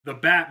The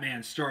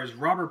Batman stars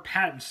Robert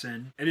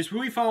Pattinson, and this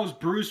movie follows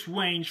Bruce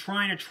Wayne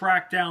trying to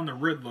track down the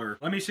Riddler.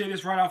 Let me say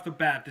this right off the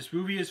bat, this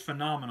movie is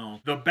phenomenal.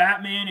 The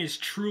Batman is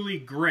truly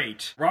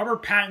great.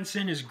 Robert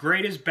Pattinson is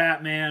great as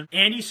Batman.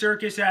 Andy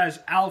Serkis as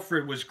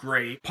Alfred was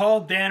great.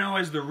 Paul Dano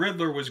as the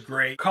Riddler was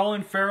great.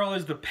 Colin Farrell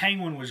as the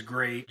Penguin was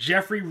great.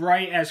 Jeffrey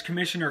Wright as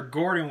Commissioner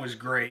Gordon was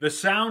great. The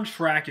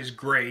soundtrack is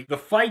great. The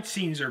fight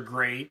scenes are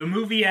great. The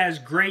movie has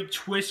great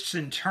twists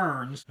and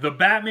turns. The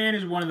Batman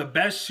is one of the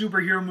best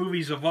superhero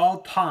movies of all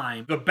time.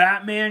 The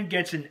Batman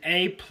gets an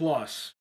A+.